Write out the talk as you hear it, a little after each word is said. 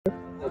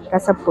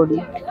ரசப்பொடி.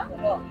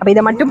 அப்ப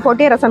இத மட்டும்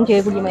போட்டே ரசம்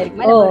செய்யக்கூடிய மாதிரி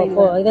இருக்குமா?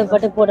 இத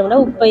மட்டும்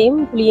போட்டோம்னா உப்பையும்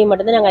புளியையும்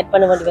மட்டும் தான் நாங்க ஆட்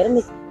பண்ண வேண்டி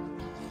வரும்.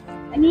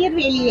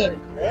 நீர்வேலியில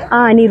இருக்கு.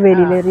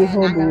 நீர்வேலியில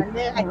ரிஹோபு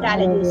வந்து கச்சால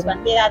ஜூஸ்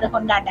வந்து ஏதாவது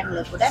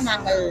கொண்டாட்டங்களுக்கு கூட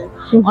நாங்கள்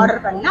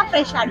ஆர்டர் பண்ணா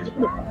ஃப்ரெஷ் அடிச்சு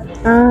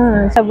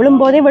கொடுப்போம்.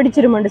 விழும்போதே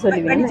வெடிச்சிருமான்னு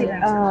சொல்லுவீங்க.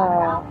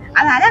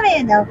 அதனால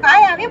இந்த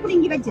காயாவே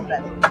புடுங்கி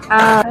வச்சிடுறது.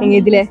 நீங்க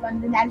இதுல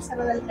வந்து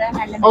நல்சரதல்ல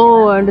நல்ல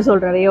என்று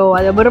சொல்றவையோ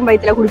அது வெறும்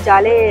வயிற்றுல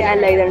குடிச்சாலே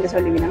நல்ல இதுன்னு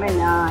சொல்லுவீங்க.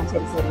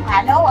 சரி சரி.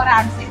 ஹலோ ஒரு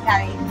ஆன்சர்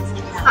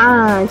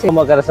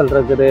கரசல்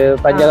இருக்குது,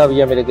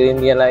 பஞ்சகாவியம் இருக்குது,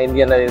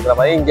 இந்தியன்ல இருக்கிற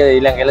மாதிரி இங்க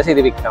இலங்கையில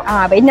செய்து விற்கிறோம்.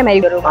 என்ன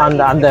மாதிரி வரும்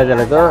அந்த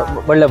இதுக்கு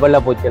வெள்ள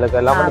பூச்சிகளுக்கு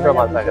எல்லாம்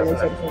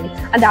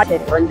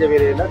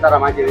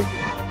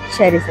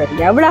சரி சரி.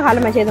 எவ்வளவு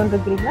காலமா செய்து கொண்டு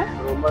இருக்கிறீங்களா?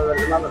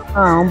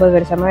 9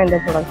 வருஷமா இந்த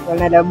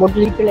ப்ராடக்ட்கள் நல்ல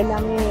பொட்டில்கள்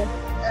எல்லாமே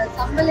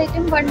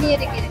சம்பளைட்டும் பண்ணி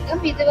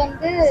இருக்கும். இது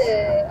வந்து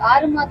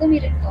 6 மாதம்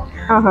இருக்கும்.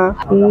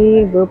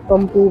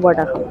 வேப்பம் பூ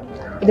வடகம்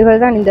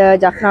இதுகள் தான் இந்த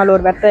ஜஃப்னால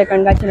ஒரு வர்த்தக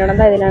கண்காட்சி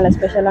நடந்தால் இதில் நல்ல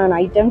ஸ்பெஷலான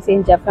ஐட்டம்ஸ்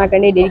இந்த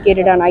ஜஃப்னாக்கண்டே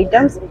டெடிக்கேட்டடான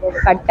ஐட்டம்ஸ்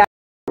கட்டா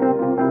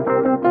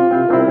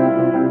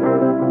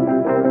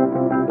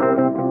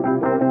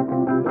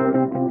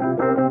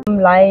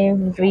லைவ்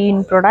க்ரீன்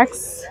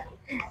ப்ராடக்ட்ஸ்.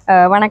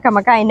 வணக்கம்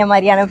அக்கா, என்ன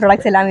மாதிரியான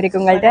ப்ராடக்ட்ஸ் எல்லாம்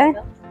இருக்கு உங்கள்கிட்ட?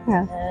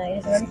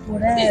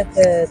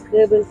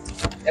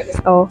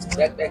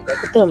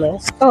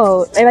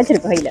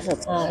 வச்சிருக்கோம் கையில்.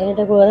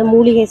 என்கிட்ட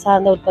மூலிகை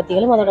சார்ந்த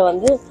உற்பத்திகளும் அதோட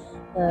வந்து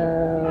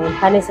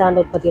பண்ணை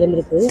சார்ந்த உற்பத்திகளும்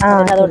இருக்கு.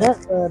 அதோட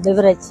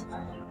பெவரேஜ்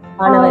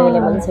பானவகைகளை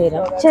வந்து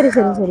செய்யறோம். சரி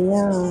சரி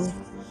சரியா.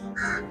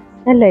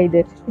 நல்ல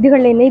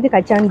இதுகள் என்ன? இது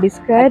கச்சான்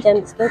பிஸ்கட்,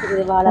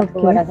 இது வாழைப்பூ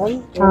வடகம்,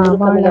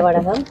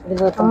 வடகம்,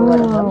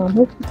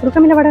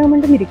 சுருக்கமில்ல வடகம்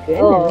மட்டும் இருக்கு.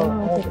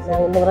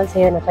 இந்த முறை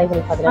செய்யற ட்ரை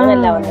பண்ணி பார்க்கலாம்.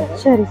 நல்லா வந்து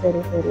சரி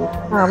சரி சரி.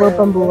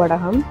 வேப்பம்பூ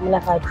வடகம்,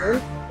 மிளகாய்த்தூள்,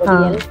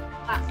 பொடியல்,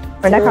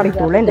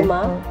 மிளகாய்த்தூள்,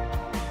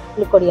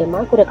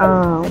 புளிக்கொடியல்மா,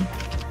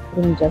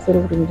 குறிஞ்சா, சிறு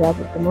குறிஞ்சா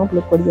போட்டுமா,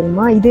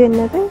 புளிக்கொடியல்மா. இது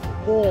என்னது?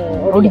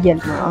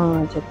 ஒடியல்மா.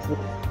 சரி சரி.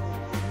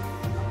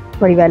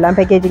 வடிவா எல்லாம்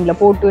பேக்கேஜிங்ல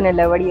போட்டு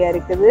நல்ல வடிவா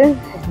இருக்குது.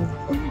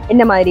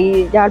 என்ன மாதிரி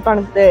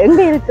யாழ்ப்பாணத்து எங்க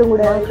இருக்கு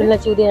கூட?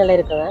 கிளிநொச்சி உதயநகர்ல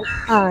இருக்குவேன்.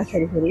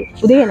 சரி சரி.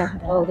 உதயநகர்.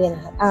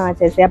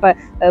 சரி சரி. அப்ப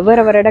வேற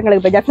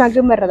இடங்களுக்கு இப்ப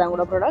ஜஃப்னாக்கும் வர்றதா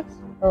கூட ப்ராடக்ட்ஸ்?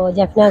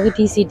 ஜஃப்னாக்கு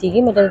டிசிடிக்கு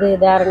மற்றது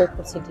தாரணி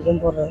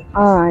சிட்டிக்கும் போடுறோம்.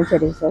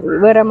 சரி சரி.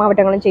 வேற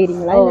மாவட்டங்களும்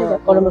செய்றீங்களா?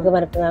 கொழும்புக்கு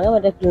மறக்கிறாங்க.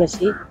 மற்ற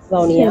கிளிநொச்சி,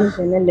 வவுனியா.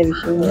 நல்ல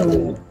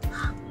விஷயம்.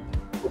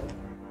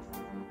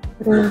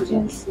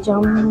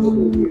 ஜம்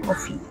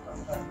காஃபி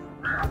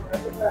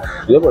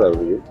 200.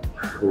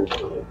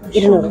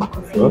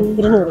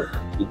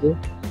 இது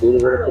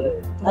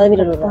அது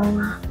 200.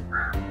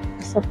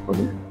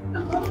 சப்பொடி.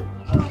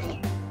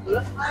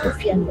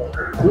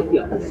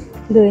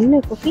 இது என்ன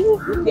காஃபி?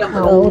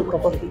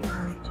 காஃபி.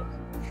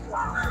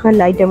 நல்ல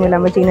ஐட்டம்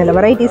எல்லாம் வச்சு நல்ல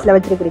வெரைட்டிஸ்ல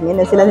வச்சிருக்கீங்க.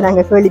 என்ன சிலது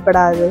நாங்க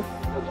கேள்விப்படாது.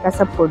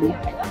 ரசப்பொடி.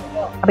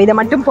 அப்ப இதை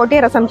மட்டும் போட்டே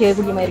ரசம்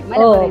செய்யக்கூடிய மாதிரி இருக்குமா?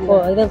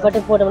 இதை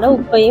மட்டும் போட்டோம்னா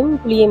உப்பையும்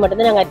புளியையும் மட்டும்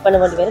தான் நாங்கள் ஆட் பண்ண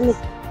வேண்டி வரும்.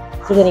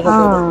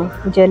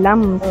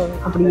 இதெல்லாம்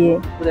அப்படியே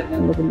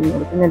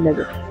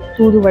நல்லது.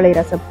 தூதுவளை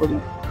ரசப்பொடி.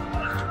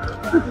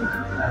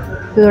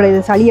 தூதுவளை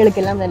சளிகளுக்கு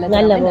எல்லாம் நல்ல.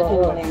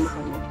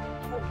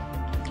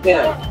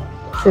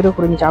 சிறு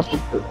குறிஞ்சா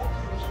புட்டு.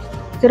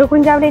 சிறு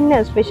குறிஞ்சாவில் என்ன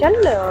ஸ்பெஷல்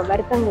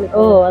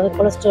வருத்தங்களுக்கு? அது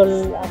கொலஸ்ட்ரால்.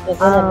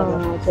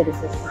 சரி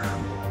சரி.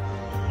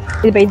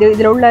 இப்ப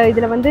இதுல உள்ள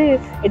இதுல வந்து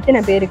எத்தனை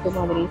பேருக்கு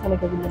மாதிரி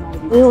சமைக்கக்கூடிய மாதிரி?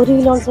 1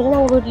 கிலோன்னு சொல்லி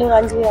நாங்கள் வீட்டில் ஒரு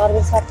 5-6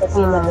 பேர் சாப்பிட்டு.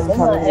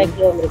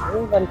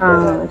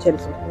 சரி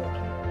சரி.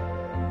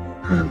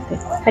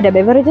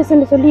 பெவரேஜஸ்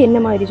சொல்லி என்ன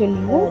மாதிரி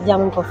சொன்னீங்க?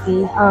 ஜாமுன் காஃபி.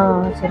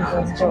 சரி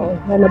சரி.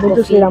 நல்ல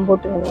புதுசுலாம்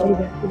போட்டு.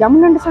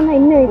 ஜாமுன் சொன்னா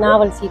என்ன?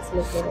 நாவல் சீட்ஸ்ல.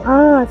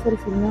 சரி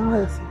சரி.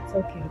 நாவல் சீட்ஸ்.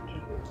 Okay okay.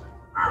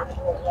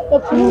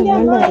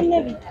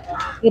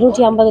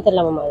 250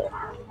 தரலாமா?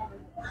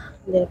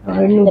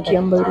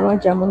 250 ரூபா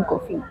ஜாமுன்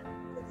காஃபி.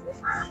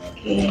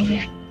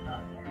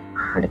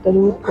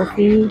 அடுத்தது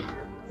காஃபி.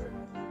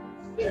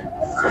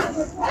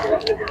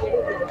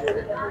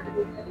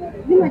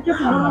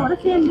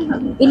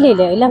 இல்ல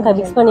இல்ல எல்லாம்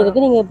மிக்ஸ்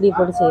பண்ணிருக்கு. நீங்க எப்படி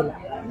போட்டு செய்யலாம்.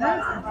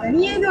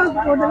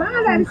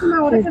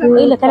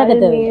 இல்ல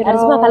கலக்கத்து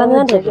அரிசிமா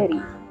கலந்துதான் இருக்கு.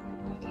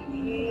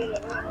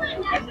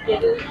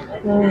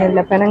 நல்ல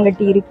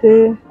பனங்கட்டி இருக்கு.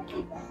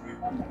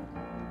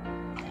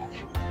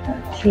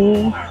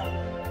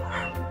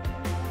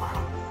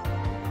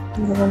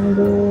 இது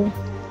வந்து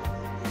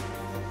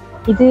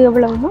இது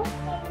எவ்வளவுமா?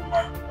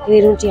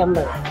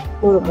 250.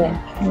 100 ரூபாய்.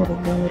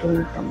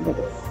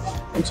 250.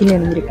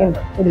 சின்ன இருக்கு.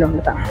 இதில்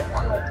ஒன்று தான்.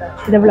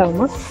 இது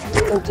எவ்வளவுமா?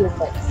 130.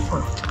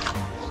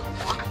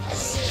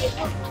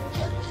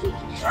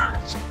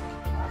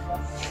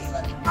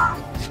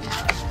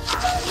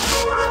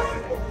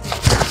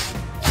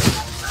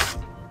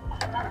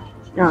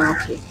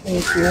 ஓகே.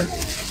 தேங்க்யூ.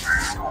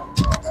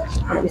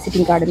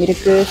 விசிட்டிங் கார்டும்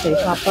இருக்கு. சரி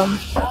பார்ப்போம்.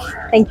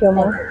 தேங்க்யூ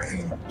அம்மா.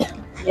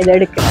 இதை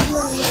எடுக்க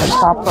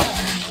பார்ப்போம்.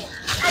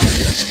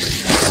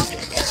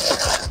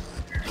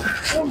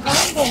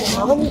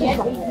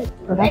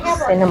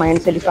 என்ன மாதிரி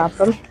சொல்லி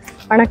பார்ப்போம்.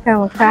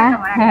 வணக்கம் அக்கா.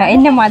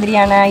 என்ன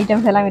மாதிரியான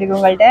ஐட்டம்ஸ் எல்லாம் இருக்கு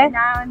உங்கள்கிட்ட?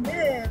 நான் வந்து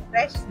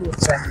ஃப்ரெஷ்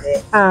ஜூஸ் வந்து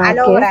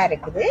அலோவேரா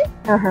இருக்குது,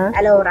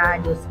 அலோவேரா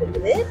ஜூஸ்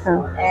இருக்குது.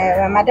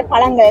 மற்ற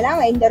பழங்கள் எல்லாம்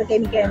எந்த ஒரு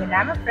கெமிக்கலும்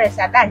இல்லாம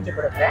ஃப்ரெஷ்ஷா தான் அடிச்சு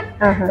கொடுக்குறேன்.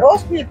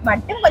 ரோஸ் மில்க்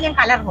மட்டும் கொஞ்சம்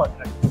கலர்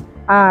போட்டுருவேன்.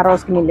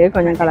 ரோஸ் மில்க்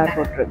கொஞ்சம் கலர்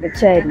போட்டுருக்கு.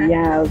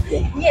 சரியா, ஓகே.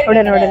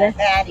 உடனே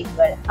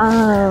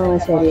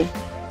சரி.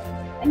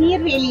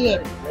 நீர்வேலியில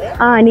இருக்கு.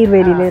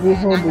 நீர்வேலியில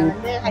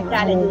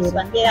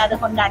வந்து ஏதாவது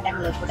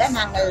கொண்டாட்டங்களுக்கு கூட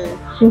நாங்கள்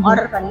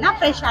ஆர்டர் பண்ணா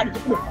ஃப்ரெஷ்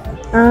அடிச்சு கொடுப்போம்.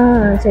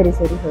 சரி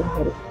சரி சரி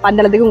சரி.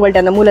 பந்தளத்துக்கு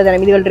உங்கள்ட்ட அந்த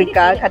மூலதனம் இதுகள்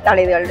இருக்கா?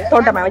 கத்தாழை இதுகள்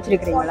தோட்டமா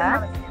வச்சிருக்கிறீங்களா?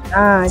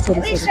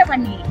 சரி சரி.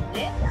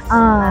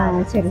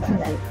 சரி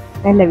சரி,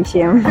 நல்ல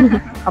விஷயம்.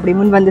 அப்படி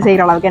முன் வந்து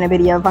செய்யற அளவுக்கு என்ன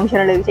பெரிய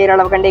ஃபங்க்ஷன் செய்யற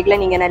அளவுக்கு கண்டேக்கல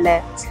நீங்க நல்ல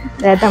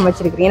தான்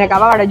வச்சிருக்கீங்க. எனக்கு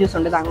அவகாடோ ஜூஸ்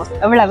ஒன்று தாங்க.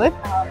 எவ்வளவு?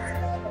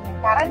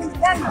 சரி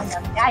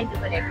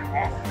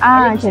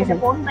சரி.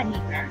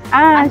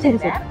 சரி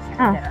சரி.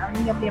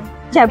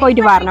 சரி,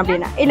 போயிட்டு வரணும்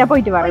அப்படின்னா. இல்ல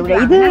போயிட்டு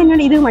வரேன். இது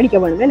என்னோட இது மடிக்க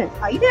வேணும்.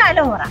 இது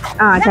அலோவேரா.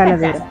 சரி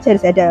சரி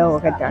சரி.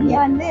 ஓகே.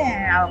 வந்து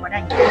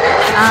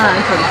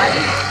சரி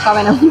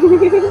கவனம்.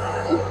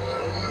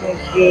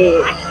 ஓகே.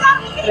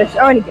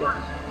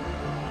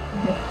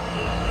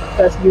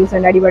 Fresh juice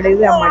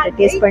அடிபடுது. அம்மாட்ட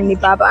டேஸ்ட் பண்ணி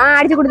பாப்பா.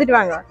 அடிச்சு கொடுத்துட்டு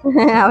வாங்க,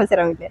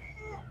 அவசரம் இல்லை.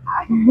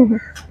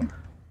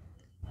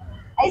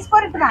 ஐஸ்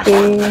போட்டு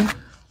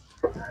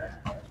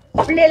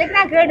பிள்ளைகளுக்கு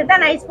நான் கேட்டு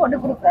தான் ஐஸ் போட்டு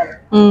கொடுப்பேன்.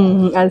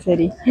 அது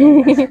சரி.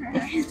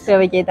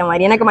 தேவைக்கு ஏற்ற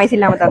மாதிரி. எனக்கு மைஸ்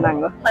இல்லாம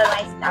தந்தாங்க.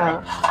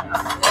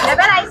 சில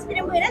பேர் ஐஸ்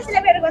விரும்புகிறேன், சில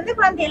பேருக்கு வந்து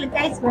குழந்தைகளுக்கு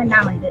ஐஸ்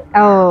வேண்டாம்.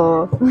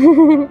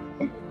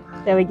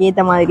 தேவைக்கு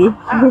ஏற்ற மாதிரி.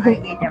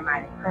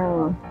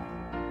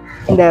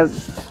 இந்த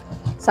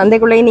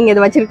சந்தைக்குள்ளேயும் நீங்க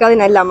இது வச்சிருக்காது,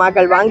 நல்ல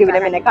மக்கள் வாங்கி விட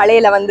என்ன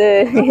கலையில வந்து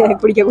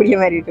குடிக்கக்கூடிய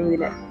மாதிரி இருக்கும்.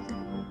 இதுல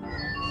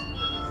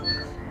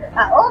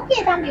ஓகே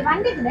தம்பி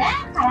வந்துடுறேன்.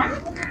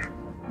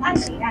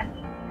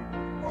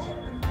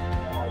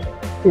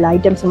 எல்லா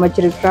ஐட்டம்ஸும்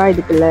வச்சிருக்கா.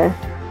 இதுக்குள்ள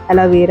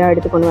அலோவேரா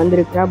எடுத்து கொண்டு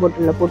வந்திருக்கா.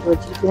 போட்டில் போட்டு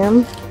வச்சிருக்கேன்.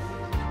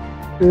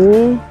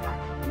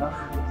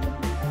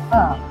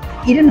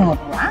 200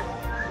 ரூபா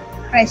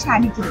ஃப்ரெஷ்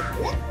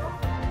அடிச்சிருக்கு.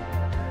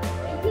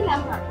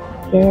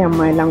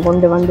 அம்மா எல்லாம்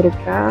கொண்டு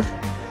வந்திருக்கா.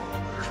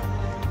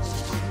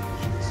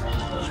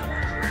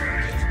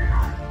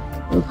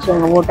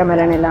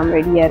 ஓட்டமெலன் எல்லாம்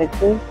ரெடியா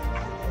இருக்கு.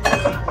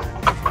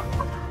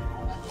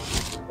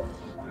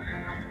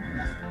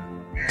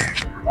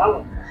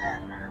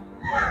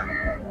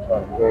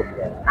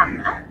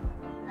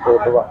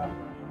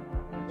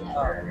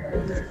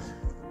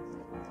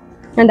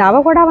 அந்த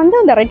அவகோடா வந்து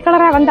அந்த ரெட்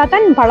கலரா வந்தா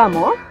தான்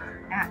பழமோ?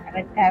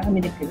 ரெட்டாகவும்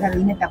இருக்குது. அது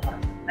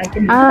இனத்தப்பழம்.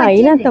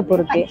 இனத்தை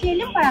பொறுத்து.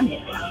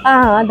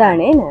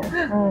 அதானே.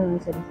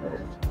 சரி சரி.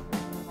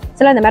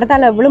 சில அந்த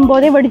மரத்தால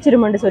விழும்போதே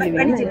வெடிச்சிருமென்று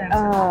சொல்லுவீங்க.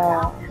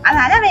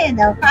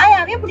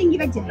 காயாவே புடுங்கி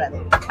வச்சிடுறது.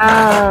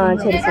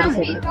 சரி சரி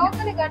சரி.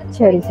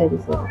 சரி சரி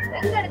சரி.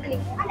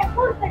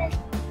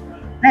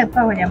 இப்ப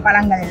கொஞ்சம்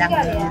பழங்கள் எல்லாம்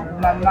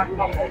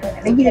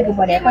வெயிலுக்கு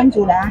போற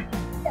கொஞ்சூடா.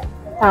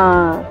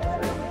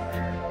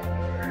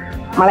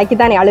 மழைக்கு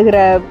தானே அழுகிற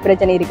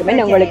பிரச்சனை இருக்குமே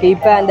உங்களுக்கு.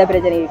 இப்ப அந்த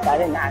பிரச்சனை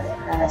இருக்காது.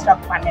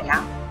 ஸ்டாக்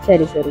பண்ணலாம்.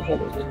 சரி சரி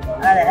சரி.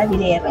 அதெல்லாம்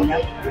விலையே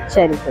கொஞ்சம்.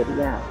 சரி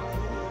சரியா.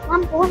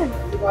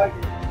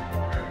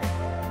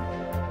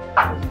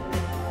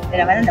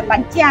 இதுல வந்து இந்த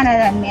பச்சையான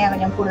தன்மையை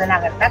கொஞ்சம்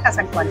கூடுதலாக இருந்தா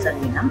கசக்குவான்னு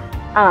சொல்லினா.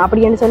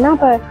 அப்படின்னு சொன்னா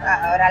அப்ப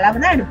ஒரு அளவு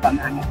தான் எடுப்போம்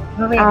நாங்க.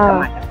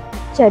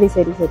 சரி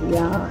சரி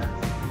சரியா.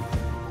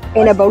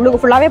 ஏன்னா இப்ப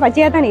உள்ளுக்கு ஃபுல்லாவே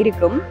பச்சையா தானே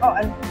இருக்கும்.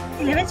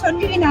 இல்லவே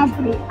சொல்லுவீனா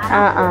அப்படி.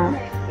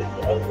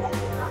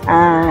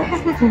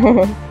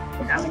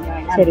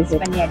 சரி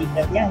சரி. பண்ணி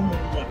அடிக்கிறதுல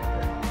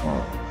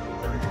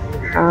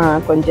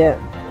கொஞ்சம்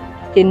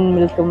டின்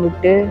மில்க்கும்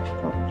விட்டு.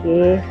 ஓகே,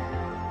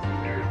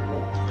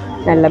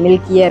 நல்ல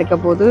மில்கியா இருக்க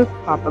போது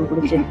பாப்பம்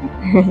குடிச்சு.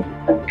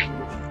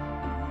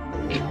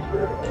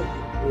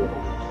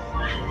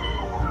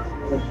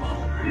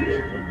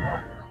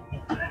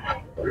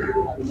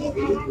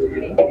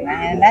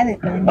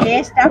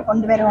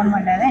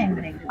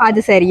 அது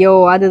சரியோ,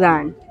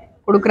 அதுதான்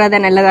கொடுக்கறத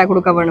நல்லதா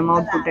கொடுக்க வேணுமா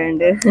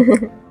அவுட்புட்டு.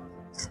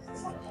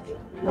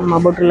 அம்மா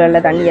பொட்டில் உள்ள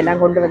தண்ணி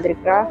எல்லாம் கொண்டு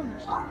வந்திருக்கா.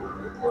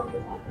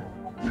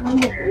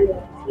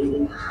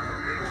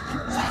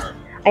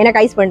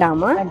 எனக்கு ஐஸ்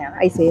பண்ணாமா?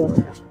 ஐஸையோ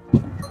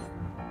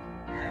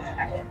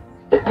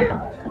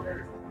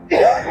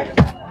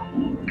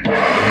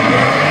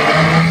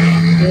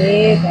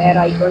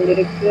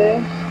தயாராகிக்கொண்டிருக்கு.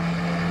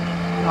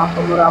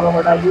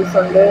 அவங்களோட ஜூஸ்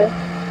உண்டு.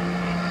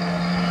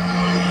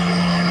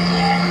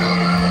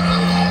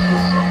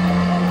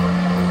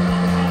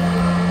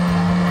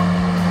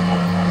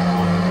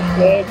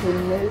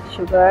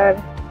 Sugar,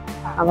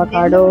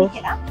 avocado.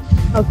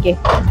 ஓகே,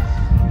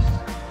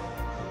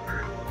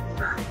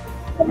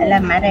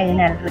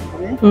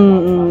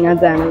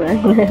 அதான்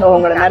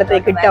உங்களோட மரத்தை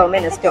கிட்டவுமே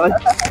ஸ்டால்.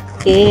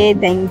 Okay,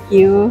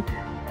 thank you.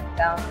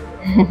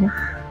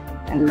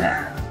 நல்ல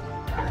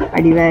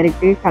அடிவா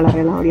இருக்கு. கலர்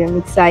எல்லாம் அப்படியே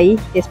மிக்ஸ் ஆகி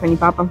டேஸ்ட் பண்ணி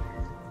பார்ப்போம்.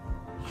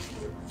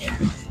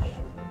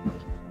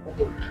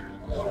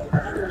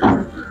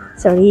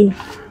 சரி,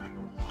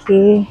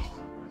 ஓகே,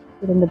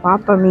 இருந்து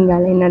பார்ப்போம்.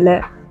 நீங்களே நல்ல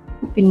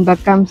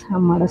பின்பக்கம்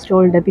அம்மாவோட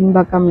ஸ்டோல்ட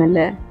பின்பக்கம் நல்ல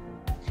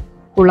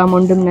குளம்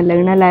ஒன்றும் நல்ல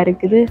இணலா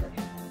இருக்குது.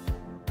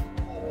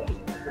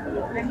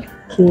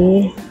 ஓகே.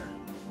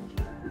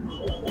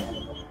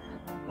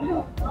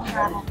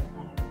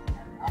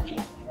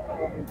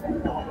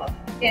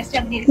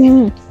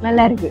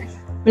 நல்லா இருக்கு.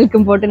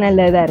 மில்க்கும் போட்டு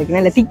நல்ல இதா இருக்கு.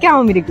 நல்ல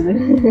திக்காவும் இருக்குது.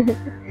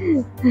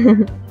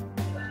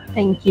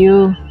 தேங்க்யூ.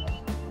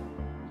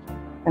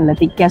 நல்ல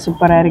திக்கா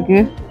சூப்பரா இருக்கு.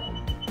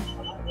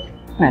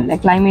 நல்ல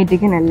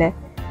கிளைமேட்டுக்கு நல்ல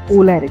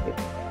கூலா இருக்கு.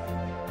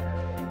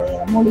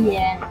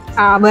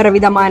 வேற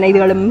விதமான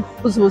இதுகளும்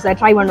புதுசு புதுசா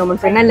ட்ரை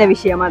பண்ணுவோம். நல்ல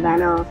விஷயமா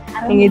தானே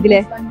நீங்க இதுல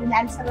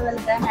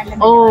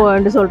ஓ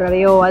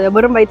சொல்றவையோ அது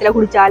வெறும் வயிற்றுல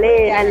குடிச்சாலே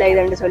நல்ல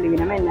இதுன்னு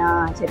சொல்லுவீங்க என்ன?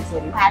 சரி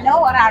சரி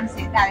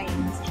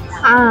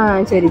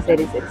சரி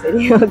சரி சரி சரி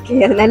ஓகே.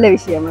 அது நல்ல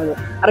விஷயம். அது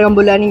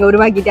அரகம்புல்ல நீங்க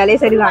உருவாக்கிட்டாலே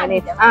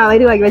சரிதானே.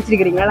 உருவாக்கி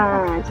வச்சிருக்கிறீங்களா?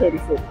 சரி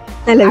சரி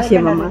நல்ல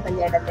விஷயம் அம்மா.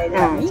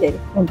 சரி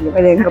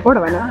எங்க போட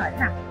வேணாம்.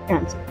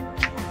 சரி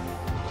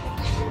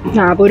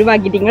அப்போ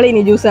உருவாக்கிட்டீங்களா?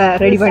 இனி ஜூஸை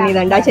ரெடி பண்ணி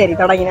தாண்டா. சரி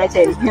தொடங்கினா.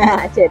 சரி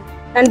சரி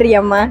நன்றி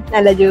அம்மா.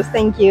 நல்ல ஜூஸ்.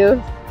 தேங்க்யூ.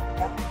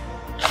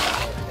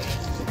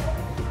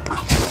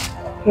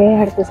 ஓகே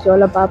அடுத்த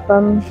ஸ்டோல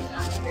பார்ப்போம்.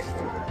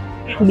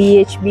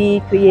 PHP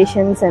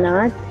creations and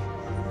art.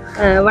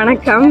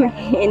 வணக்கம்.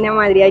 என்ன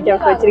மாதிரி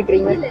ஐட்டம்ஸ்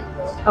வச்சிருக்கிறீங்க?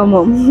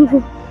 ஆமாம்.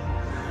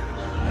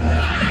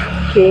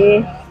 ஓகே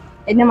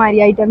என்ன மாதிரி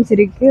ஐட்டம்ஸ்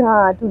இருக்கு?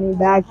 துணி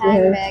பேக்.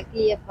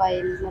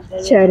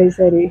 சரி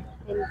சரி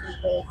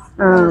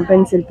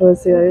பென்சில்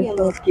பர்ஸ்.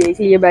 ஓகே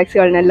கிளியர்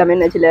பேக்ஸ்கள் நல்ல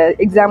என்ன சில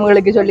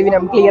எக்ஸாம்களுக்கு சொல்லி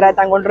நம்ம கிளியராக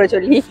தான் கொண்டு வர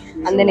சொல்லி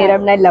அந்த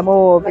நேரம்னா இல்லாமோ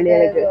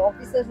பிள்ளைகளுக்கு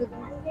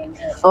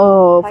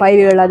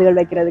ஃபைல்கள் அதுகள்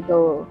வைக்கிறதுக்கு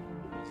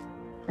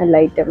நல்ல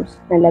ஐட்டம்ஸ்.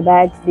 நல்ல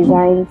பேக்ஸ்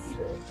டிசைன்ஸ்.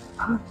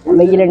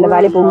 வெயில் ரெண்டு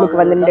வேலை பொண்ணுக்கு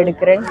வந்து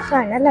எடுக்கிறேன்.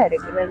 நல்லா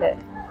இருக்கு. நல்ல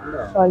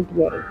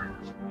குவாலிட்டியாக இருக்கு.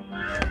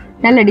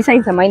 நல்ல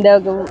டிசைன்ஸ் அம்மா. இந்த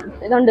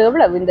இது உண்டு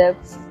எவ்வளவு இந்த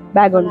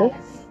பேக் உண்டு?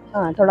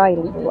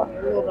 900 ரூபா.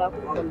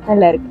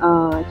 நல்லா இருக்கு.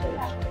 சரி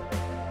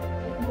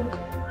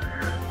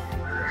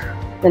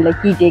நல்ல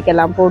கீ டேக்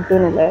எல்லாம் போட்டு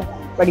நல்ல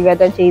வடிவாக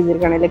தான்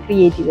செய்திருக்கேன். நல்ல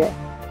க்ரியேட்டிவாக.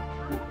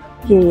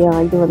 ஓகே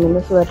இது வந்து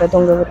இந்த சுவரை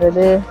தொங்க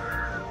விடுறது.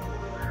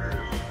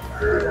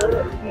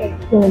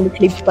 இது வந்து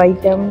கிளிப்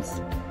ஐட்டம்ஸ்.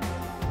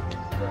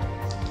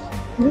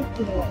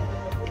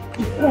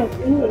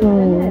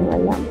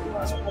 நல்லா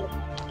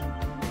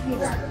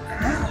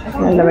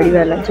நல்ல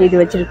வடிவாக எல்லாம் செய்து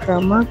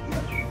வச்சிருக்கிறோமா.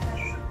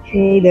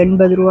 இது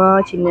 80 ரூபா.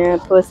 சின்ன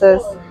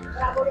பர்சஸ்.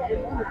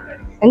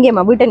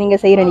 எங்கேம்மா வீட்டை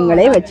நீங்கள் செய்கிற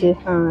நீங்களே வச்சு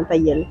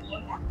தையல்.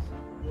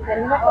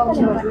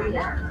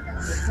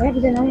 சரி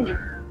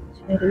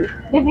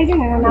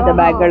இந்த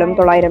பேக்களும்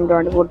 900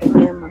 ரூபான்னு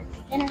போட்டுருக்கேன்.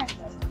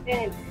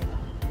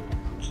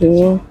 ஓகே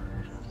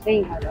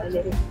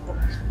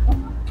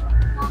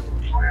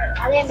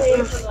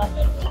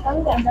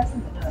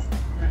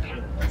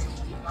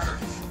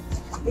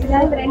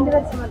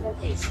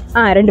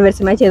ரெண்டு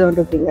வருஷமா செய்து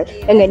கொண்டு இருப்பீங்க.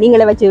 எங்க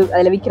நீங்களே வச்சு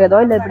அதில் விற்கிறதோ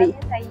இல்லை எப்படி?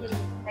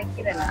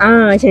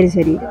 சரி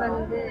சரி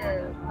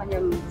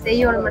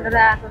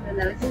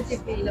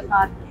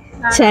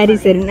சரி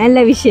சரி நல்ல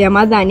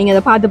விஷயமா தான். நீங்க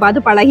அதை பார்த்து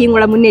பார்த்து பழகி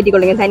உங்களை முன்னேற்றி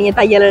கொள்ளுங்க. தனியாக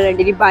தையல்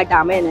ரெண்டு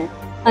பாட்டாம என்ன.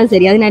 அது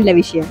சரி அது நல்ல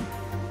விஷயம்.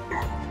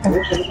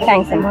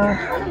 தேங்க்ஸ் அம்மா.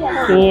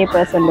 ஓகே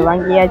பர்ஸ் வந்து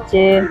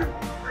வாங்கியாச்சு.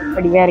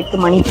 படிவா இருக்கு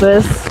மணி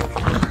பர்ஸ்.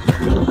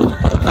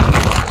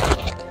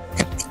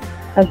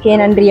 ஓகே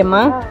நன்றி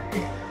அம்மா.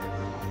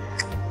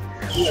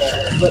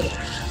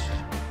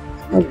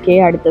 ஓகே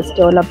அடுத்த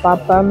ஸ்டோர்ல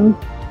பார்ப்போம்.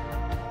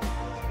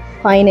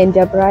 ஃபைன்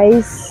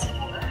என்டர்பிரைஸ்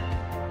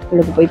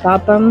உங்களுக்கு போய்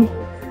பார்ப்போம்.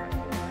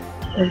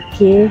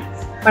 ஓகே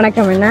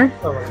வணக்கம்.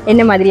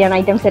 என்ன மாதிரியான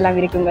ஐட்டம்ஸ் எல்லாம்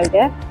இருக்கு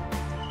உங்கள்கிட்ட?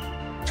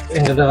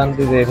 எங்கள்கிட்ட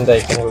வந்து இந்த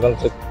ஐட்டங்கள் தான்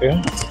இருக்கு.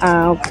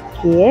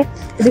 ஓகே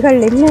இதுகள்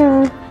என்ன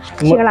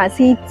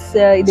சீட்ஸ்?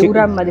 இது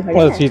உரம்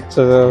அதுகள் சீட்ஸ்.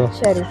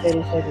 சரி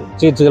சரி சரி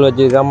சீட்ஸ்கள்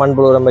வச்சிருக்கோம்.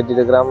 மண்புழு உரம்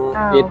வச்சிருக்கிறோம்.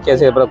 இயற்கை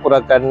செய்யப்படுற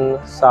குரக்கன்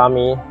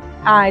சாமி.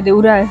 இது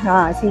உர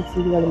சீட்ஸ்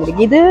இதுகள்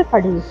இருக்கு. இது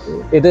கடுகு.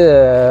 இது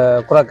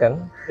குரக்கன்.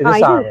 இது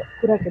சாமி.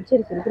 குரக்கன்.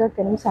 சரி சரி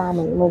குரக்கனும்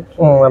சாமி.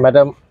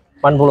 மேடம்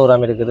மண்புழு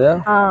உரம் இருக்குது.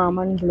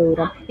 மண்புழு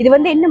உரம். இது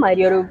வந்து என்ன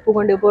மாதிரி ஒரு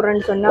பூக்கொண்டு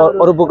போடுறேன்னு சொன்னா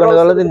ஒரு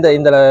பூக்கொண்டு இந்த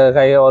இந்த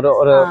கை ஒரு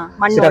ஒரு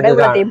மண்ணோட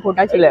உரத்தையும்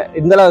போட்டா இல்ல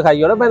இந்த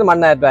கையோட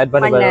மண்ணை ஆட்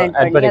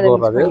பண்ணி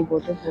போடுறது.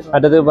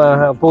 அடுத்தது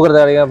பூக்கிறது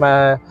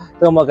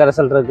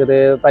கரைசல் இருக்குது.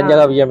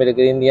 பஞ்சகாவியம்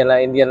இருக்குது.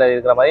 இந்தியன்ல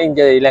இருக்கிற மாதிரி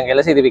இங்க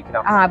இலங்கையில செய்து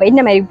விற்கிறோம். என்ன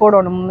மாதிரி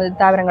போடணும்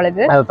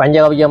தாவரங்களுக்கு?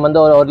 பஞ்சகாவியம்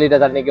வந்து ஒரு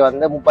லிட்டர் தண்ணிக்கு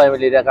வந்து 30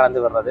 மில்லிலிட்டர்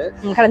கலந்து வர்றது.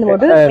 கலந்து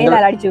போட்டு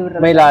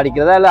மேல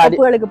அடிக்கிறதா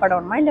இல்ல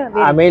படணுமா?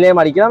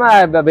 மேலேயும் அடிக்கலாம்.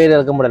 வேறு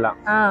இருக்க முடியலாம்.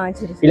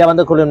 இல்ல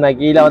வந்து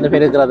குளிர்மைக்கு இல்ல வந்து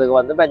பெருக்கிறதுக்கு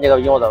வந்து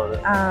பஞ்சகாவியம் உதவுது.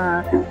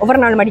 ஒவ்வொரு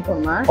நாள்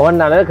மடிக்கணுமா? ஒவ்வொரு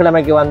நாள்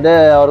கிழமைக்கு வந்து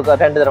ஒரு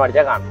 2 தடவை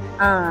மடிச்சா காணும்.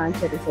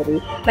 சரி சரி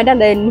பட்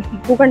அந்த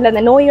பூக்கண்ல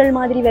அந்த நோய்கள்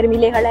மாதிரி வரும்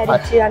இலைகள்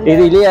அரிச்சு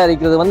இது இலையை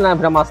அரிக்கிறது வந்து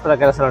நான் பிரமாஸ்திர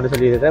கரைசல்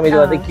சொல்லியிருக்கேன். இது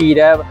வந்து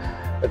கீரை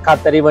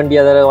கத்தரி வண்டி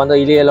அதில் வந்து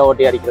இலையில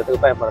ஓட்டி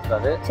அடிக்கிறதுக்கு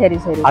பயன்படுத்துறது. சரி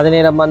சரி அது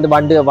நேரம் வந்து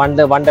வண்டு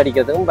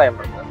அடிக்கிறதுக்கும்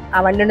பயன்படுத்துறது.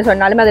 வண்டுன்னு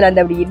சொன்னாலும் அதுல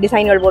அந்த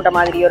டிசைன்கள் போட்ட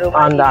மாதிரி ஒரு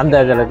அந்த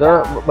இதுக்கு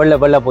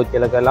வெள்ளை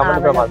பூச்சிகளுக்கு எல்லாம்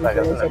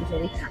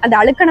அந்த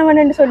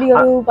அழுக்கணவன் சொல்லி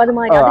ஒரு பது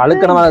மாதிரி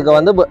அழுக்கணவனுக்கு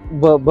வந்து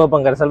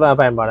வேப்பங்கரைசல்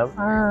பயன்படும்.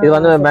 இது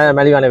வந்து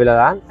மலிவான விலை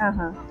தான்.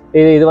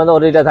 இது வந்து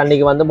 1 லிட்டர்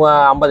தண்ணிக்கு வந்து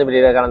 50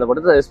 மில்லி கலந்து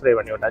போட்டு ஸ்ப்ரே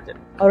பண்ணி விட்டாச்சு.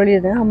 1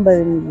 லிட்டர்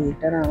 50 மில்லி.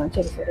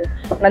 சரி சரி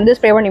வந்து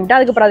ஸ்ப்ரே பண்ணி விட்டா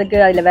அதுக்கப்புறம் அதுக்கு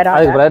அதில் வேற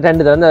அதுக்கு பிறகு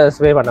 2 தடவை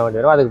ஸ்ப்ரே பண்ண வேண்டி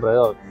வரும். அதுக்கு பிறகு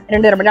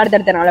 2 தடவை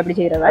அடுத்த நாள் அப்படி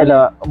செய்யறதா இல்லை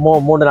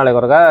 3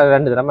 நாளைக்கு ஒருக்கா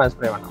 2 தடவை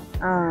ஸ்ப்ரே பண்ணணும்.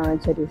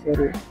 சரி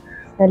சரி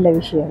நல்ல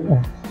விஷயம்.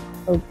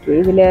 ஓகே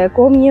இதில்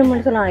கோமியம்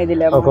சொல்லலாம்.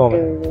 இதில்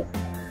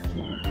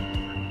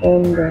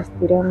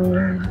ஸ்திரம்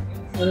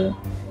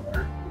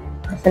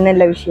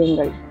நல்ல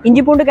விஷயங்கள்.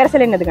 இஞ்சி பூண்டு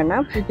கரைசல் என்னதுக்கண்ணா?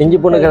 இஞ்சி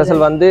பூண்டு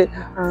கரைசல் வந்து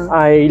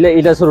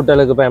இல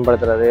சுருட்டலுக்கு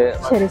பயன்படுத்துறது.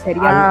 சரி சரி.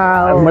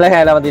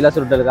 மிளகாயில வந்து இல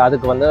சுருட்டலுக்கு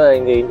அதுக்கு வந்து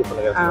இங்க இஞ்சி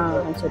பூண்டு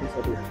கரைசல். சரி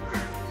சரி.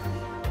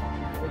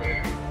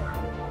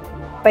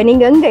 இப்போ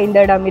நீங்க எங்க இந்த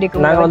இடம்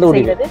இருக்கு? நாங்க வந்து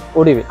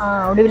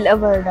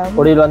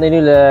உடிவில் வந்து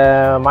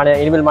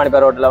இனிமேல்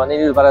மாணிப்பா ரோட்ல வந்து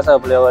இனிமேல்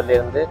பரசப்பிள்ளையோர்ல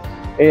இருந்து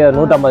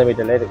 150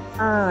 மீட்டர்ல இருக்கு.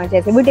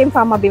 சரி வீட்டையும்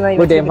ஃபார்ம்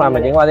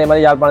அதே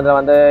மாதிரி யாழ்ப்பாணத்துல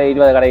வந்து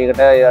 20 கடை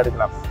கிட்ட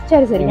எடுக்கலாம்.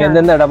 சரி சரி. நீங்க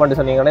எந்த இடம் மட்டும்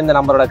சொன்னீங்கன்னா இந்த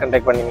நம்பரோட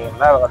கான்டாக்ட்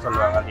பண்ணீங்கன்னா அவங்க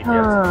சொல்லுவாங்க.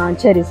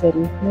 சரி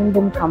சரி.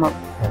 மீண்டும் ஆமாம்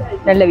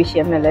நல்ல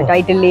விஷயம். நல்ல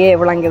டைட்டில்லையே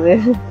விளங்குது.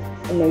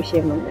 நல்ல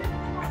விஷயம் வந்து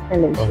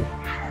நல்ல விஷயம்.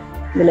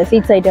 இதில்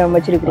சீட்ஸ் ஐட்டம்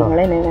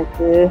வச்சிருக்கிறீங்களே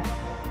எனக்கு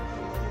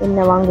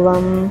என்ன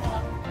வாங்குவோம்?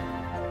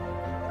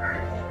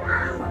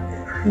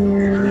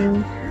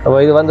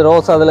 இது வந்து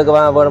ரோஸ் அதுக்கு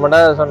வேணுமெண்டா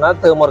சொன்னால்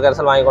தேமோர்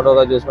கரைசல் வாங்கி கொண்டு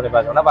வந்து யூஸ் பண்ணி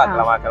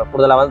பார்க்கலாம்.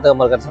 கூடுதலாக வந்து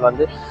தேமோர் கரைசல்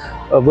வந்து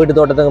வீட்டு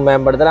தோட்டத்துக்கு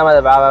மேம்படுத்த நம்ம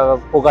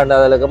பூக்காண்டு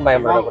அதுக்கும்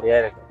பயன்படக்கூடிய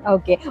இருக்கு.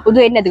 ஓகே இது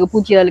என்னதுக்கு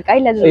பூச்சிகளுக்கா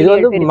இல்லை இது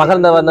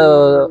வந்து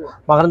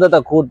மகரந்தத்தை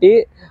கூட்டி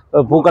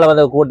பூக்களை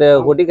வந்து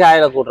கூட்டி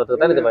காயில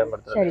கூட்டுறதுக்கு தான் இது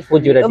பயன்படுத்துறது.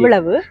 பூச்சி விரட்டி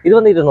இது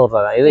வந்து 200 ரூபா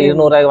தான். இது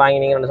 200 ரூபாய்க்கு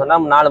வாங்கினீங்கன்னு சொன்னா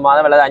 4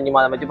 மாதம் அல்லது 5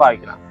 மாதம் வச்சு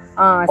பாவிக்கலாம்.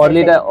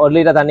 1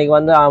 லிட்டர் தண்ணிக்கு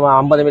வந்து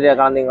 50 மில்லி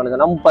கலந்தீங்கன்னு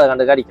சொன்னா 30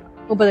 கண்டு அடிக்கலாம்.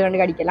 30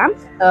 கண்டு அடிக்கலாம்.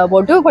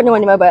 போட்டு கொஞ்சம்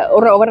கொஞ்சமா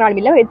ஒரு நாள்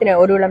இல்ல எத்தனை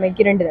ஒரு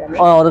கிழமைக்கு 2 தடவை?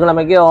 ஒரு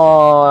கிழமைக்கு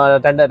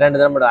 2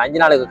 தடவை 5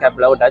 நாளுக்கு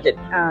கேப்ல விட்டாச்சு.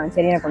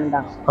 சரியா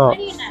கொண்டுதான்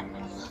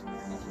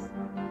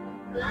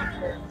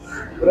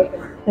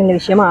இந்த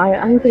விஷயமா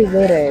அங்கே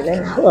வேற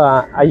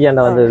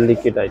ஐயாண்ட வந்து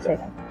லிக்விட் ஆயிடுச்சு.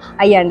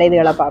 ஐயாண்ட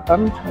இதுகளை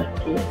பார்ப்போம்.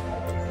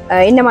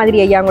 என்ன மாதிரி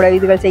ஐயா கூட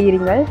இதுகள்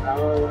செய்யறீங்க?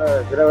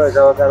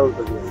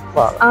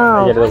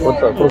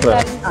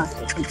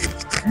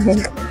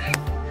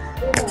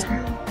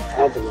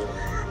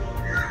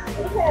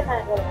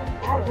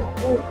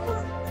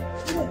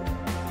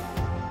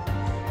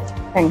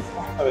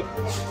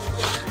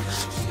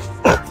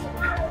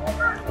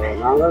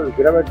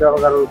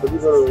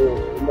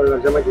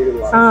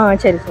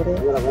 சரி சரி.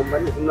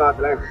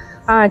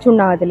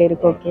 சுண்ணாகத்துல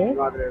இருக்கு.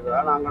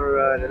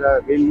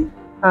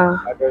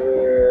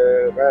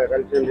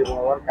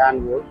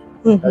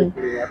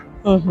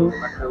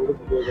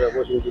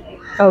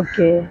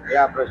 ஓகே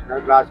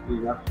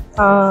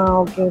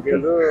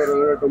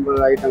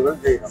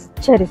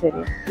சரி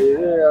சரி.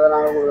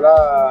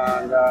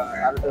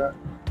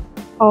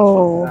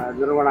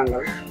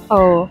 நிறுவனங்கள்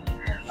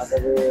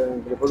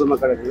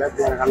பொதுமக்களுக்கு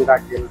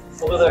கண்காட்சிகள்.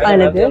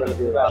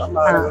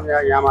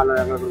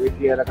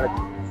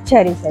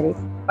 சரி சரி.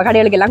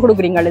 கடைகளுக்கு எல்லாம்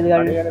கொடுக்குறீங்க?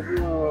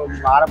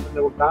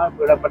 ஆரம்பத்தில் கொடுத்தாங்க.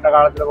 விடப்பட்ட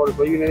காலத்துல ஒரு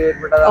தொய்வு நிலை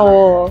ஏற்பட்டதா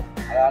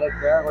அதனால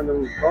கொஞ்சம்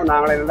இப்போ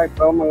நாங்களே இருந்தா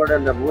இப்பவும் எங்களுடைய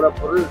இந்த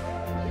மூலப்பொருள்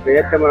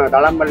ஏற்ற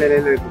தளம்பல்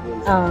நிலையில இருக்குது.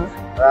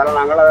 அதனால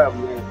நாங்கள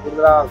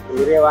கூடுதலா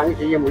நிறைய வாங்கி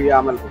செய்ய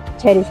முடியாமல்.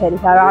 சரி சரி.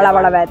 அதனால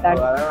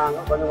நாங்க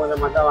கொஞ்சம்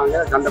கொஞ்சம் மட்டும் வாங்கி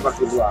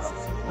சந்தைப்படுத்திட்டு வரோம்.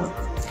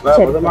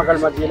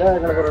 பொதுமக்கள் மத்தியில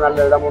எங்களுக்கு ஒரு நல்ல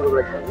இடம் ஒன்று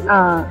கிடைக்கும்.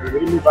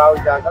 விரும்பி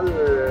பாவிச்சாக்கள்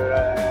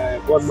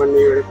போன் பண்ணி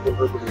எடுத்து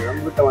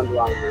வீட்டை வந்து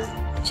வாங்க.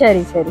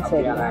 சரி சரி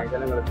சரி.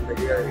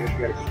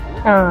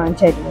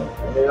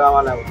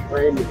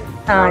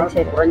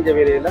 குறைஞ்ச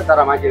விலையில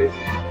தரமாக்கி.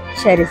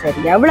 சரி சரி.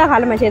 எவ்வளவு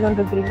காலமா செய்து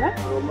இருக்கிறீங்க?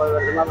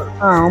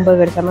 9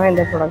 வருஷமா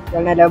இந்த ப்ராடக்ட்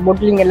நல்ல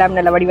பொட்லிங் எல்லாம்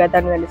நல்ல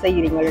வடிவாத்தான்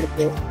செய்யறீங்க.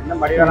 எடுத்து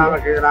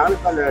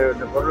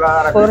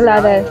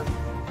பொருளாதார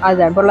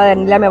அதுதான் பொருளாதார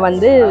நிலைமை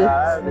வந்து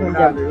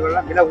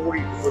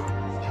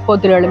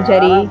பொத்துகளும்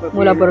சரி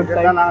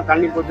மூலப்பொருட்கள்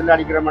தண்ணி பொத்துல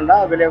அடிக்கிறோம்னா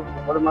விலை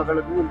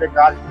பொதுமக்களுக்கு இந்த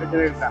காசு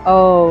பிரச்சனை இருக்காங்க.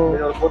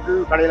 ஒரு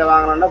பொருள் கடையில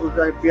வாங்கினோம்னா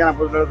இப்படியான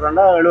பொருட்கள்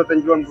இருக்கிறோம்னா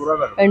 75 ரூபா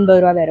வரும். 80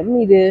 ரூபா வரும்.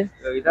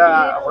 இதான்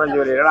குறைஞ்ச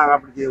விலையில நாங்க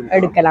அப்படி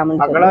எடுக்கலாம்.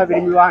 மக்களா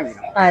விரும்பி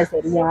வாங்கிக்கலாம்.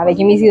 சரி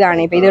அவைக்கும் ஈஸி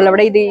தானே. இப்போ இதில்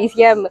விட இது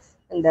ஈஸியா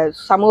இந்த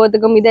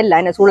சமூகத்துக்கும்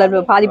இதெல்லாம் என்ன சூழல்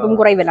பாதிப்பும்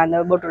குறைவில்லை அந்த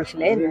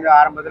போட்டல்ஸ்ல.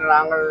 ஆரம்பத்தில்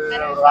நாங்கள்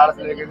ஒரு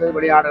காலத்தில் இருக்கிறது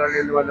வெளிநாடுகளில்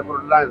இருந்து வந்த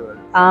பொருள் தான் இது.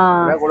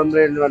 கொழும்புல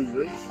இருந்து வந்து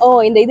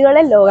இந்த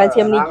இதுகள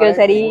கால்சியம் நீக்கல்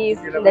சரி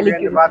இந்த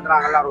லிக்விட்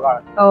பாத்துறாங்கல்ல ஒரு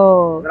காலம்.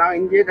 நாங்க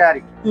இங்கேயே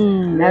தயாரிக்கிறோம்.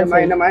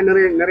 இந்த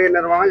மாதிரி நிறைய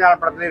நிறுவனம்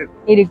யாழ்ப்பாணத்துல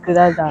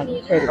இருக்குது. அதான்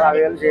சரி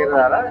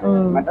செய்யறதால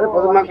மற்ற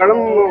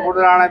பொதுமக்களும்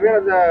கூடுதலான பேர்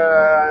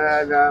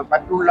அந்த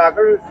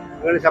பற்றுள்ளாக்கள்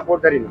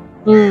சப்போர்ட் தரணும்.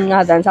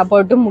 அதான்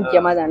சப்போர்ட்டும்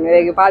முக்கியமா தான்.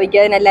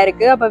 பாவிக்காது நல்லா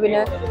இருக்கு. அப்ப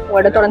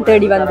உங்களோட தொடர்ந்து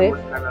தேடி வந்து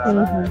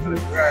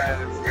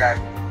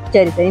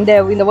சரி சரி.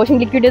 இந்த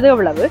வாஷிங் லிக்விட் இது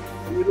எவ்வளவு?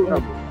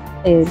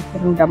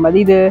 250.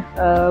 இது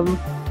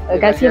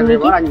கால்சியம்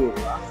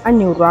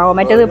 500 ரூபா.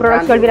 மற்றது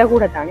ப்ராடக்ட்கள் விலை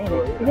கூட தானே?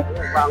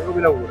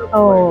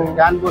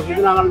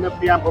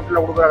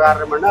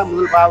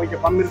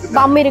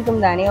 பம்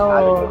இருக்கும் தானே.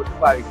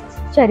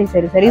 சரி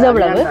சரி சரி. இது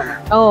எவ்வளவு?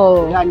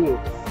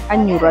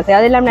 500 ரூபா.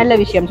 அதெல்லாம் நல்ல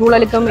விஷயம்.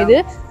 சூழலுக்கும் இது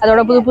அதோட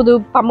புது புது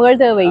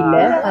பம்புகள்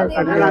தேவையில்லை.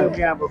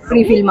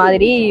 ரீஃபில்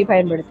மாதிரி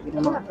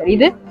பயன்படுத்திக்கணும். சரி,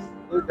 இது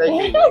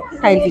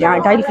டைல்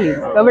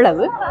கிளீன்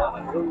எவ்வளவு?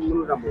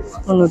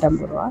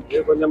 350 ரூபா.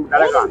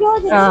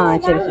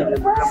 சரி சரி,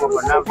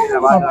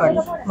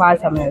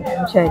 வாசம்.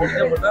 சரி,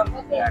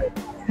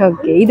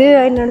 ஓகே. இது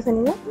என்னன்னு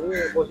சொன்னீங்க?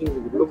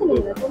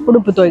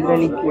 உடுப்பு துவைக்கிற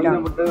லிக்விடா?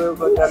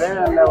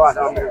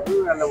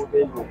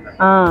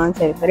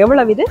 சரி சரி.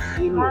 எவ்வளவு இது?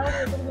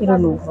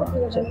 200 ரூபா.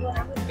 சரி.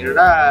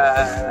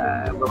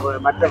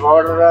 மற்ற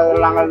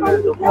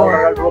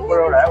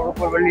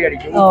வெள்ளி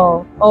அடிக்கும்.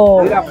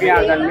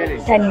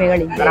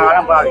 தன்மைகள்.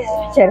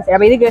 சரி சரி.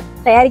 அப்ப இதுக்கு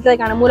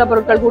தயாரிக்கிறதுக்கான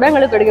மூலப்பொருட்கள் கூட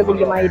எங்களுக்கு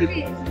எடுக்கக்கூடிய மாதிரி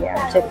இருக்கு.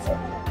 சரி சரி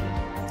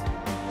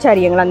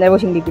சரி. எங்களை அந்த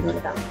வாஷிங்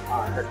லிக்விட் தான்.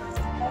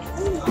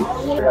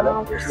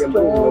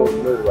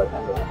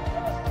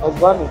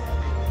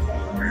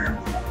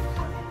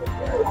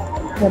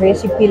 நிறைய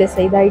சிப்பியில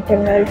செய்த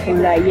ஐட்டங்கள்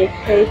ஃபுல்லா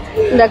இயற்கை.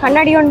 இந்த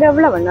கண்ணாடி ஒன்று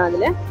எவ்வளவு வேணும்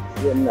அதுல?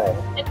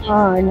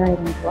 8000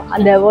 ரூபா.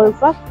 அந்த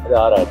வேர்ல்ட்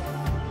 6000.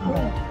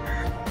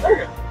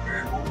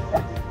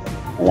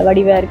 நல்ல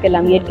வடிவா இருக்கு.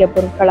 எல்லாம் இயற்கை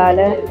பொருட்களால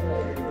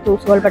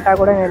தூசுகள் பட்டா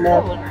கூட நல்ல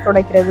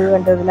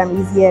துடைக்கிறதுன்றதுலாம்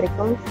ஈஸியா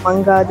இருக்கும்,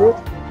 மங்காது.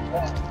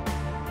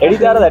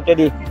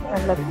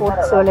 நல்ல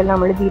கோட்ஸ்கள்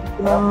எல்லாம் எழுதி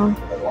இருக்கணும்.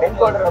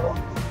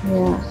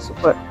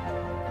 சூப்பர்.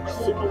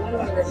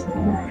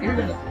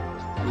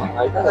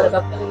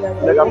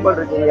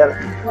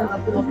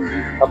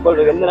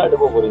 கப்பல் எந்த நாட்டு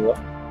போக போறீங்க?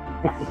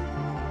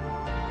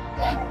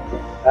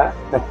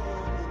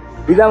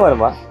 இதான்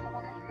வேணுமா?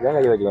 இதான்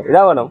கை வச்சுக்கோ.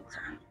 இதான் வேணும்.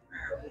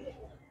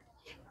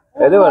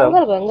 எது வேணும்?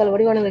 எங்கள்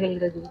வடிவானதுகள்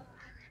இருக்கு.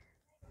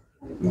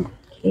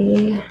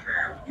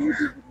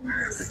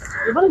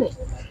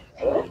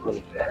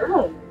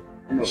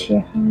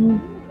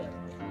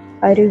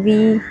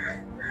 அருவி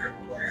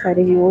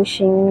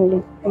வாஷிங்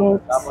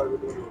லிக்விட்ஸ்.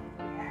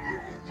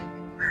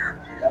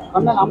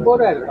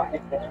 அவங்களோட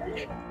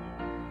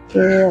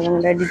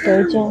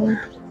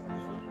டிட்டர்ஜென்ட்,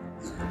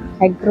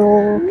 அக்ரோ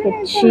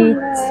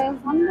பெட்ஷீட்ஸ்.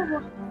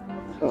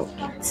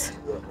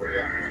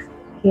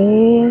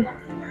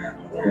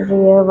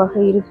 நிறைய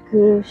வகை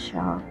இருக்கு.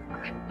 ஷாக்,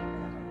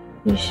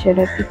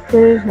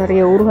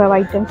 நிறைய ஊறுகாய்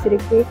ஐட்டம்ஸ்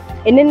இருக்கு.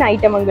 என்னென்ன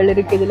ஐட்டமங்கள்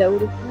இருக்கு இதுல?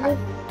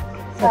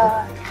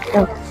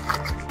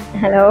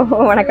 ஹலோ,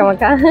 வணக்கம்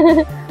அக்கா.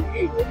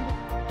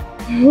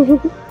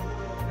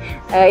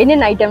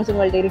 என்னென்ன ஐட்டம்ஸ்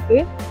உங்கள்ட்ட இருக்கு?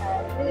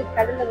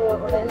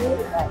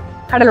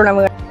 கடல்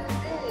உணவு.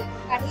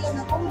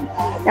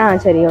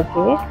 சரி,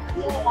 ஓகே.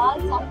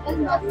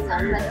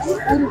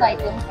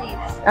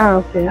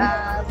 ஓகே.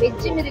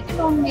 வெஜ்ஜும் இருக்கு,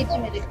 நான்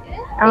வெஜ்ஜும் இருக்கு.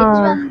 வெஜ்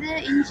வந்து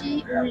இஞ்சி,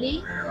 உள்ளி,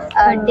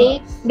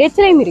 டேட்ஸ்.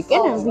 டேட்ஸ்லயும் இருக்கு.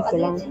 சின்ன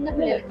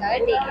பிள்ளைகளுக்காக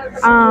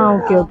டேட்ஸ்.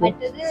 Okay okay.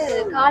 மற்றது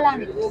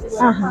காளான் இருக்கு.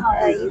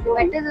 இது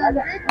மற்றது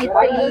வந்து நெத்திலி,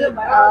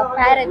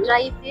 பேரட்,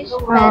 ட்ரை ஃபிஷ்,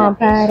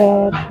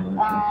 பேரட்,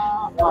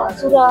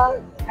 சுறா,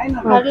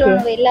 கடல்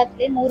உணவு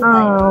எல்லாத்துலயும்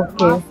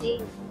ஓகே.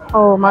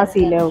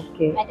 மாசில.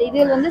 ஓகே. இது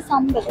வந்து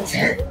சம்பல்.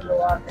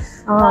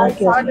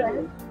 Okay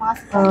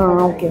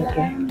okay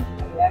okay.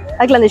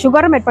 அதுல அந்த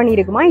சுகர் மெட் பண்ணி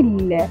இருக்குமா?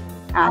 இல்ல,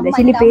 அந்த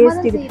சில்லி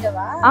பேஸ்ட் இருக்கு.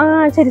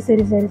 சரி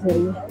சரி சரி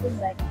சரி.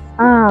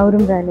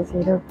 உரும்பால.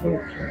 சரி, ஓகே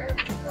ஓகே.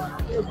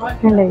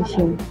 நல்ல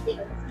விஷயம்.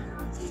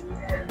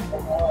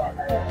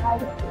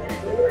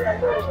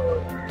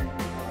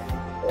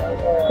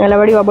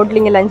 நல்லபடி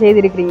பொட்லிங் எல்லாம்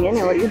செய்திருக்கிறீங்க.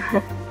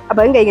 அப்ப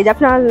இங்க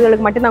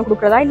ஜப்னாளுக்கு மட்டும் தான்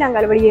கொடுக்குறதா இல்ல அங்க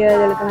அளபடி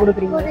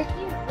கொடுக்குறீங்க?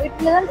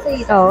 வீட்டுலதான்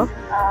செய்யறோம்.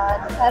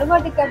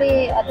 கருவாட்டு கடை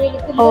அது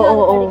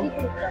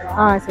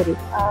சரி.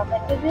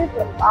 மற்றது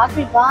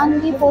ஆப்பிள்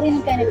வாங்கி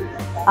பொரியல்.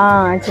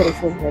 சரி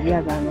சரி சரி.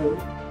 அதான்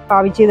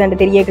பாவிச்சு அந்த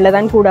தெரியக்குள்ள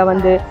தான் கூட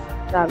வந்து.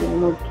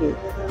 ஓகே.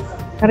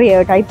 நிறைய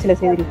டைப்ஸ்ல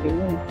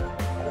செய்திருக்கீங்க.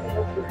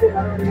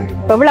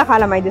 எவ்வளவு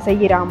காலமா இது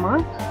செய்யறாமா?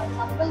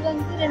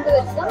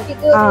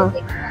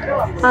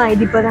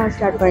 இது இப்பதான்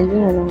ஸ்டார்ட் பண்ணி.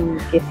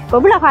 ஓகே.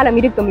 எவ்வளவு காலம்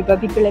இருக்கும் இப்ப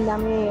பிக்கிள்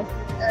எல்லாமே?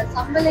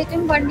 சம்பல்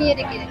ஐட்டம்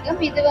பண்டிகைக்கு இருக்கும்.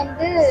 இது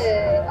வந்து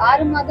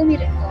 6 மாதம்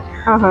இருக்கும்.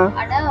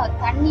 ஆனா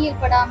தண்ணியில்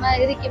படாம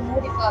இதுக்கு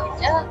மூடி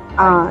பாவிச்சா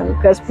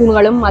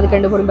ஸ்பூன்களும் அது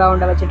கண்டு பொறும்பா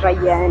உண்ட வச்சு ட்ரை.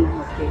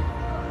 ஓகே,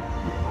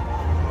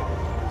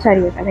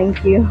 சரி அக்கா,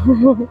 தேங்க்யூ.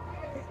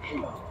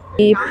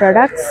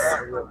 ப்ராடக்ட்ஸ்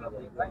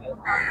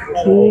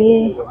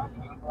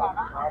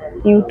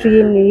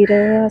நியூட்ரியன்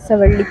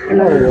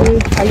நீரசவள்ளிக்கிழங்கு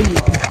களி.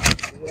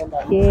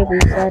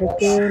 புதுசாக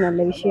இருக்கு, நல்ல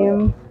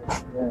விஷயம்.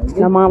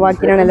 நம்ம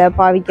வாக்கினா நல்லா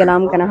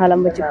பாவிக்கலாம்,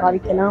 கனகாலம் வச்சு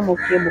பாவிக்கலாம்.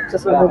 ஓகே,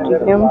 புக்ஸஸ்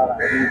போட்டிருக்கோம்.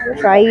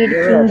 Fried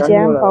green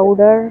jam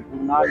powder.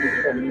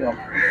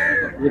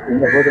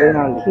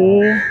 Okay,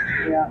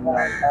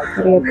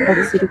 நிறைய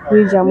ப்ராடக்ட்ஸ் இருக்கு.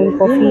 ஜாமுன்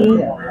காஃபி,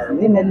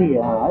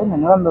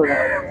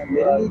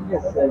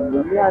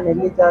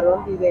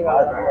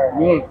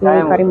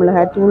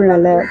 கறிமிளகாய் தூள்,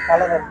 நல்ல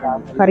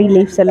கறி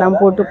லீவ்ஸ் எல்லாம்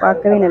போட்டு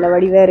பார்க்கவே நல்ல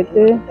வடிவாக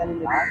இருக்கு.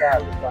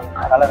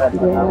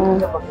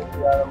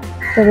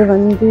 அது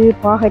வந்து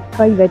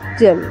பாகற்காய்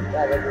வச்சல்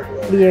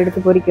இப்படி எடுத்து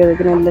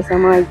பொரிக்கிறதுக்கு நல்ல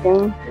சம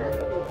ஐட்டம்.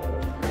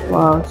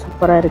 வா,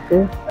 சூப்பரா இருக்கு.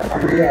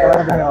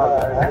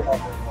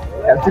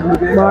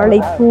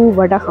 வாழைப்பூ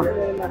வடகம்,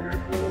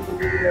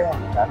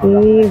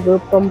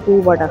 வேப்பம்பூ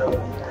வடகம்.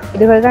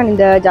 இதுகள் தான்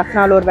இந்த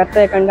ஜஃப்னாவில் ஒரு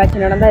வர்த்தக கண்காட்சி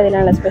நடந்தால் இதில்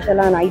நல்ல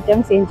ஸ்பெஷலான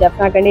ஐட்டம்ஸ் என்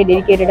ஜஃப்னாக்கண்டே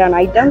டெடிக்கேட்டடான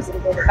ஐட்டம்ஸ்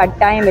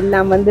கட்டாயம்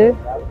எல்லாம் வந்து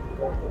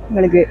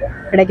உங்களுக்கு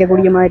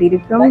கிடைக்கக்கூடிய மாதிரி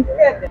இருக்கும்.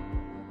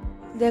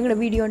 இது எங்களோட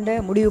வீடியோண்ட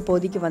முடிவு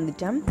பகுதிக்கு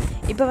வந்துட்டேன்.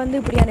 இப்போ வந்து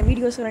இப்படியான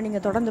வீடியோஸ்களை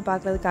நீங்கள் தொடர்ந்து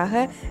பார்க்குறதுக்காக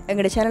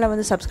எங்களோட சேனலை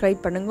வந்து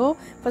சப்ஸ்கிரைப் பண்ணுங்க.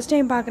 ஃபஸ்ட்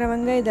டைம்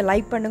பார்க்குறவங்க இதை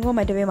லைக் பண்ணுங்க,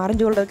 மற்றவே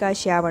மறைஞ்சு கொள்றதுக்காக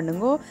ஷேர்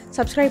பண்ணுங்க.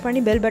 சப்ஸ்கிரைப்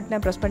பண்ணி பெல்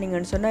பட்டனை ப்ரெஸ்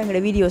பண்ணிங்கன்னு சொன்னால்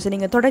எங்களோட வீடியோஸை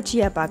நீங்கள்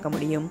தொடர்ச்சியாக பார்க்க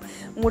முடியும்.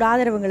 உங்களோட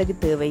ஆதரவுங்களுக்கு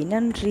தேவை.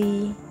 நன்றி.